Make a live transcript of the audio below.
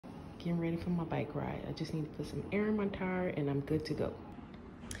getting ready for my bike ride. I just need to put some air in my tire and I'm good to go.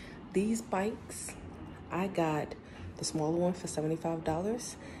 These bikes, I got the smaller one for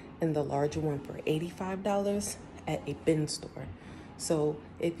 $75 and the larger one for $85 at a bin store. So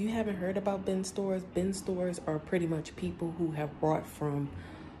if you haven't heard about bin stores are pretty much people who have brought from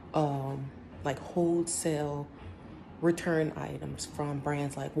like wholesale return items from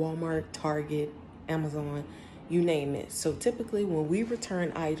brands like Walmart, Target, Amazon, you name it. So typically when we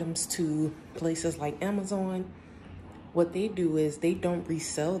return items to places like Amazon, what they do is they don't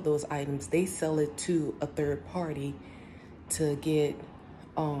resell those items. They sell it to a third party to get,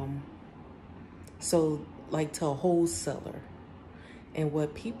 so like to a wholesaler. And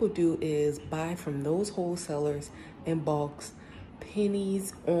what people do is buy from those wholesalers in bulks,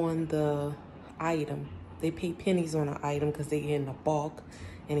 pennies on the item. They pay pennies on an item because they get in a bulk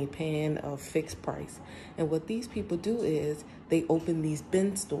and they paying a fixed price. And what these people do is they open these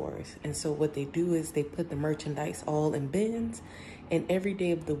bin stores. And so what they do is they put the merchandise all in bins, and every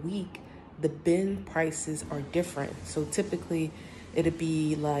day of the week, the bin prices are different. So typically it'd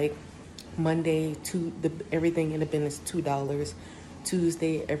be like Monday, everything in the bin is $2.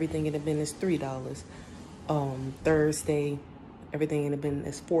 Tuesday, everything in the bin is $3. Thursday, everything in the bin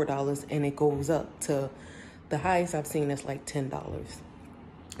is $4, and it goes up to the highest I've seen is like $10.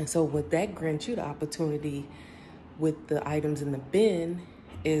 And so what that grants you the opportunity with the items in the bin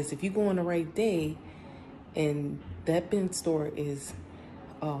is if you go on the right day and that bin store is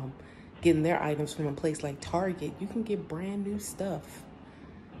getting their items from a place like Target, you can get brand new stuff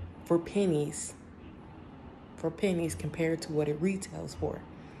for pennies compared to what it retails for.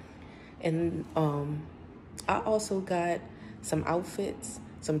 And I also got some outfits,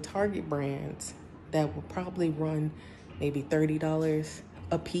 some Target brands that will probably run maybe $30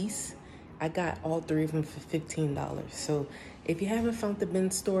 a piece. I got all three of them for $15. So if you haven't found the bin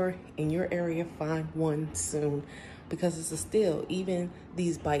store in your area, find one soon, because it's a steal. Even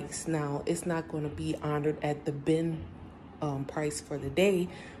these bikes now, it's not going to be honored at the bin price for the day,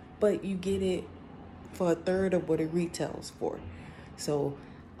 but you get it for a third of what it retails for. So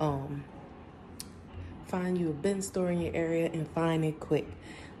find you a bin store in your area and find it quick,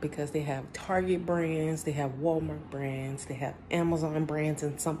 because they have Target brands, they have Walmart brands, they have Amazon brands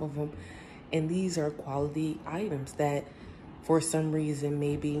in some of them. And these are quality items that for some reason,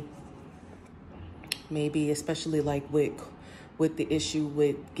 maybe especially like with the issue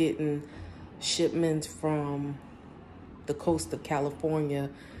with getting shipments from the coast of California,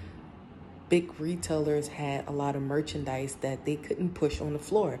 big retailers had a lot of merchandise that they couldn't push on the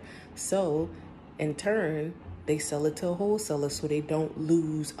floor. So in turn, they sell it to a wholesaler so they don't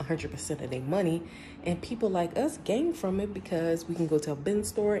lose 100% of their money. And people like us gain from it because we can go to a bin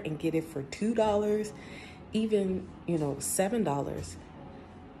store and get it for $2, even, $7.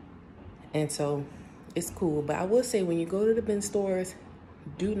 And so it's cool. But I will say, when you go to the bin stores,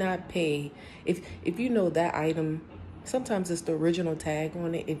 do not pay. If you know that item, sometimes it's the original tag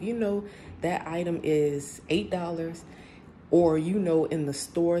on it. If you know that item is $8, or in the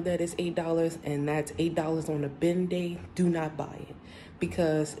store that it's $8 and that's $8 on a bin day, do not buy it,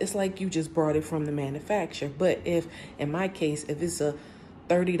 because it's like you just brought it from the manufacturer. But if, in my case, if it's a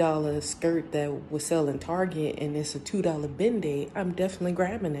 $30 skirt that was selling Target and it's a $2 bin day, I'm definitely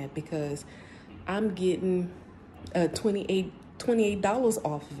grabbing that, because I'm getting $28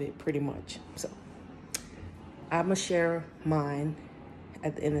 off of it pretty much. So I'm gonna share mine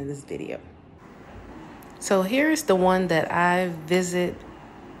at the end of this video. So here's the one that I visit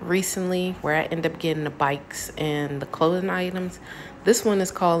recently, where I end up getting the bikes and the clothing items. This one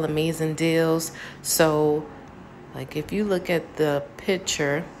is called Amazing Deals. So like if you look at the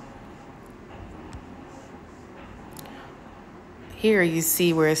picture here, you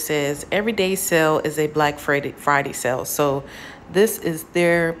see where it says everyday sale is a Black Friday sale. So this is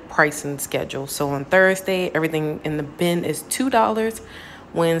their pricing schedule. So on Thursday, everything in the bin is $2,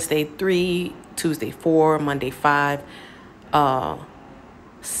 Wednesday $3, Tuesday $4, Monday $5,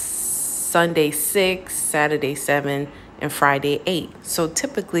 Sunday $6, Saturday $7, and Friday $8. So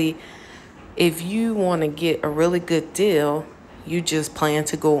typically, if you want to get a really good deal, you just plan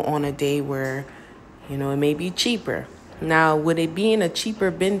to go on a day where, it may be cheaper. Now, with it being a cheaper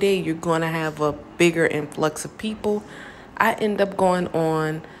bin day, you're going to have a bigger influx of people. I end up going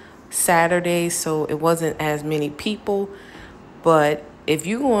on Saturday, so it wasn't as many people. But if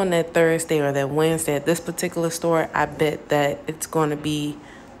you go on that Thursday or that Wednesday at this particular store, I bet that it's going to be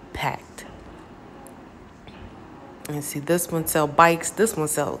packed. And see, this one sell bikes, this one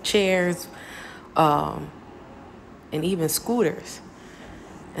sell chairs, and even scooters.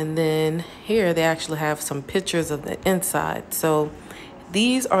 And then here they actually have some pictures of the inside. So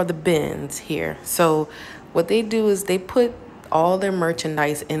these are the bins here. So what they do is they put all their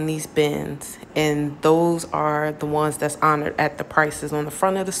merchandise in these bins, and those are the ones that's honored at the prices on the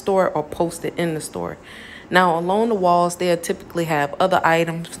front of the store or posted in the store. Now, along the walls, they typically have other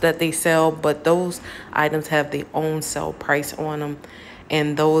items that they sell, but those items have their own sell price on them,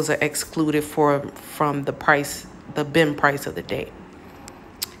 and those are excluded from the bin price of the day.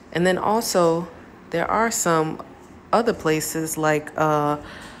 And then also, there are some other places like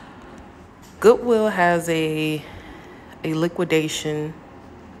Goodwill has a liquidation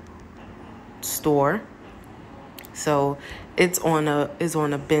store, so it's on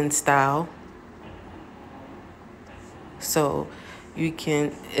a bin style. So you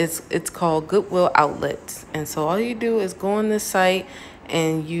can, it's called Goodwill Outlets. And so all you do is go on this site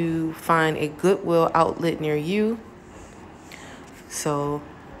and you find a Goodwill outlet near you. So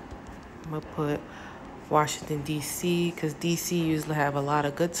I'm gonna put Washington, D.C., because D.C. usually have a lot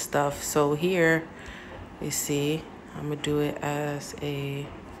of good stuff. So here you see, I'm gonna do it as I'm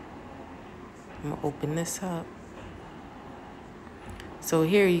gonna open this up. So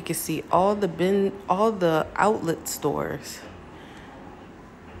here you can see all the outlet stores.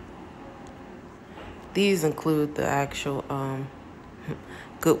 These include the actual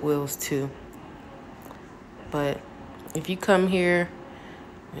Goodwills too. But if you come here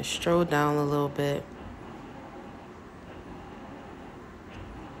and stroll down a little bit,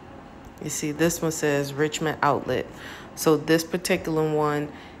 you see this one says Richmond Outlet. So this particular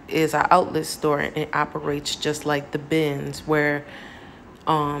one is an outlet store, and it operates just like the bins, where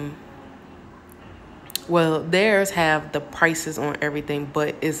well, theirs have the prices on everything,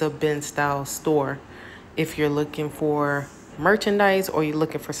 but it's a bin style store. If you're looking for merchandise or you're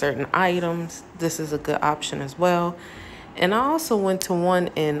looking for certain items, this is a good option as well. And I also went to one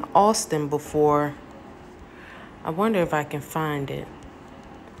in Austin before. I wonder if I can find it.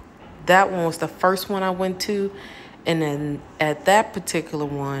 That one was the first one I went to. And then at that particular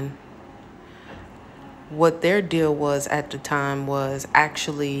one, what their deal was at the time was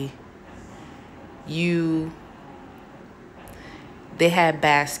actually they had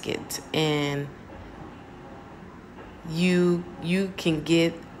baskets, and you can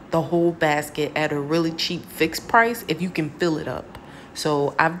get the whole basket at a really cheap fixed price if you can fill it up.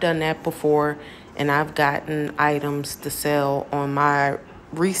 So I've done that before, and I've gotten items to sell on my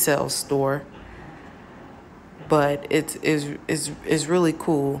resale store. But it's really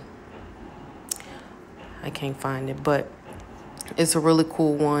cool. I can't find it, but it's a really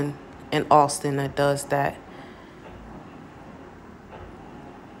cool one in Austin that does that.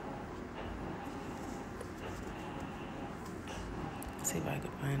 Let's see if I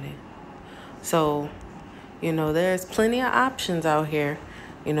can find it. So, there's plenty of options out here.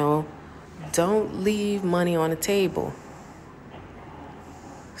 Don't leave money on the table.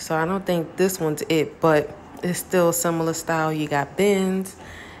 So I don't think this one's it, but it's still similar style. You got bins,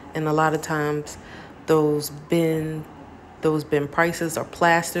 and a lot of times those bin prices are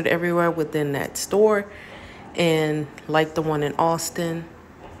plastered everywhere within that store. And like the one in Austin,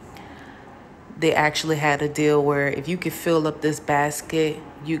 they actually had a deal where if you could fill up this basket,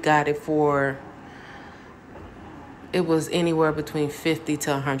 you got it for, it was anywhere between $50 to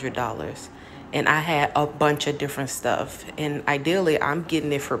 $100. And I had a bunch of different stuff. And ideally, I'm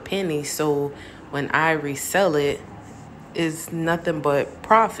getting it for pennies. So when I resell it, it's nothing but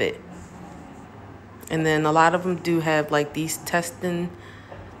profit. And then a lot of them do have like these testing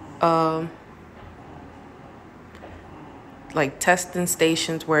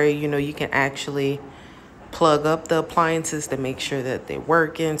stations where, you can actually plug up the appliances to make sure that they're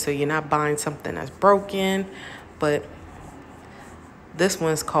working. So you're not buying something that's broken. But this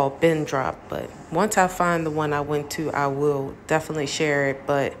one's called Bin Drop. But once I find the one I went to, I will definitely share it.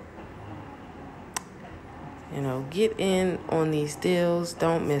 But, get in on these deals.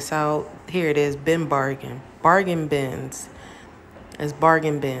 Don't miss out. Here it is, Bin Bargain. Bargain bins. It's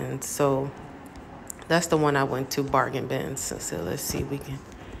bargain bins. So that's the one I went to, bargain bins. So let's see if we can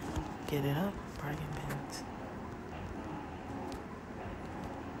get it up. Bargain bins.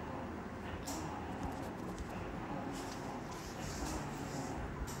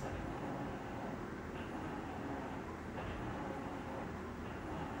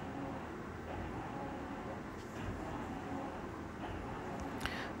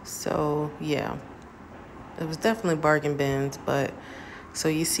 So yeah, it was definitely bargain bins. But so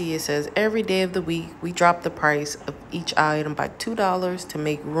you see, it says every day of the week we drop the price of each item by $2 to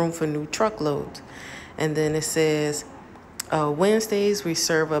make room for new truckloads. And then it says Wednesdays we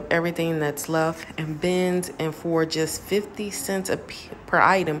serve up everything that's left in bins, and for just 50 cents per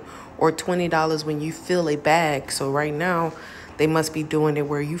item, or $20 when you fill a bag. So right now they must be doing it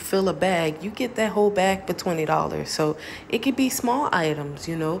where you fill a bag, you get that whole bag for $20. So it could be small items,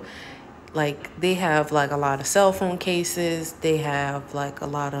 you know. Like they have like a lot of cell phone cases, they have like a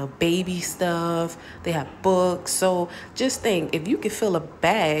lot of baby stuff, they have books. So just think, if you could fill a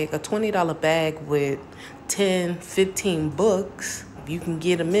bag, a $20 bag with 10, 15 books, if you can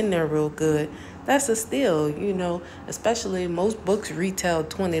get them in there real good, that's a steal, you know, especially most books retail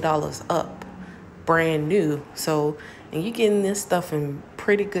 $20 up, brand new. So, and you're getting this stuff in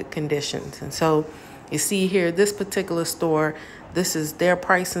pretty good conditions. And so you see here, this particular store, this is their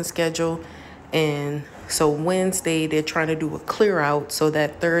pricing schedule. And so Wednesday, they're trying to do a clear out so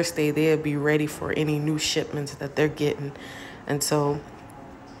that Thursday they'll be ready for any new shipments that they're getting. And so,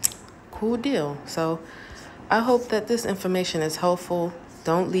 cool deal. So I hope that this information is helpful.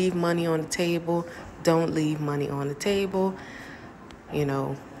 Don't leave money on the table. Don't leave money on the table. You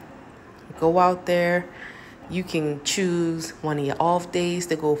know, go out there. You can choose one of your off days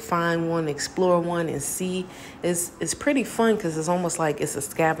to go find one, explore one, and see. It's pretty fun because it's almost like it's a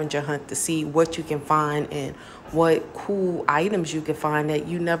scavenger hunt to see what you can find and what cool items you can find that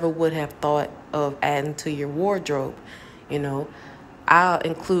you never would have thought of adding to your wardrobe. You know, I'll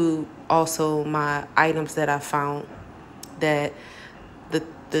include also my items that I found, that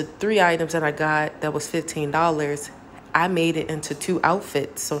the 3 items that I got that was $15. I made it into 2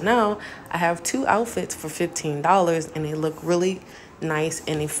 outfits. So now I have 2 outfits for $15 and they look really nice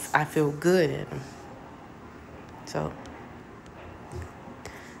and I feel good in them. So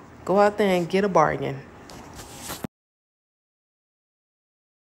go out there and get a bargain.